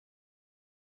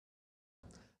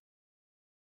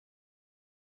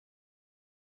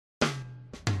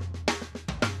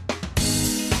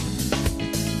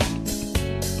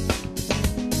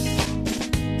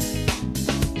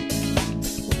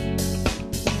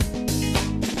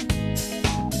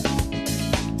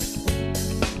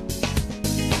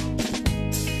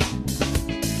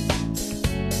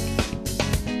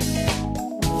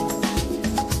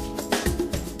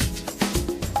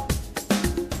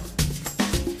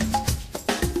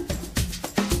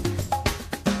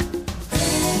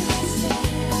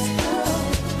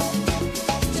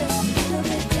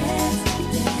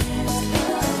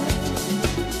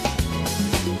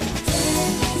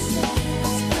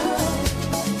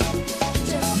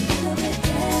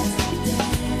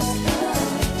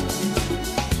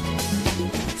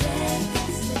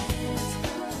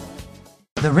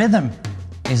The rhythm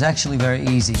is actually very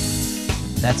easy.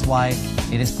 That's why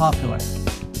it is popular.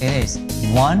 It is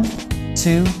 1,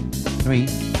 2, 3,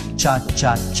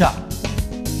 cha-cha-cha.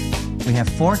 We have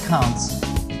 4 counts.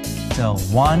 So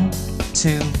 1,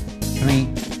 2, 3,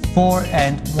 4,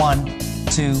 and 1,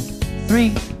 2, 3,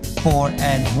 4,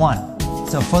 and 1.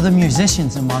 So for the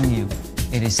musicians among you,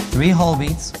 it is 3 whole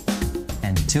beats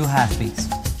and 2 half beats.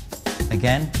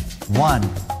 Again, 1,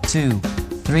 2,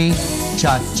 3,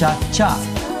 cha-cha-cha.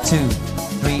 2,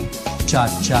 3,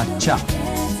 cha-cha-cha.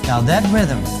 Now that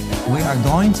rhythm we are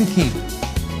going to keep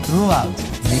throughout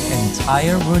the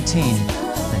entire routine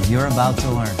that you're about to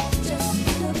learn.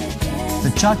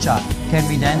 The cha-cha can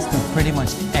be danced to pretty much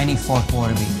any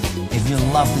 4/4 beat. If you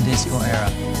love the disco era,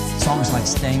 songs like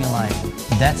Staying Alive,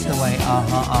 That's the Way,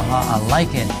 I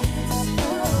Like It,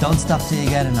 Don't Stop Till You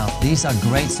Get Enough. These are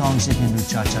great songs you can do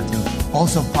cha-cha to.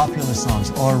 Also popular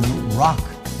songs or rock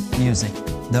music.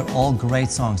 They're all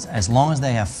great songs as long as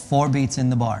they have 4 beats in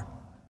the bar.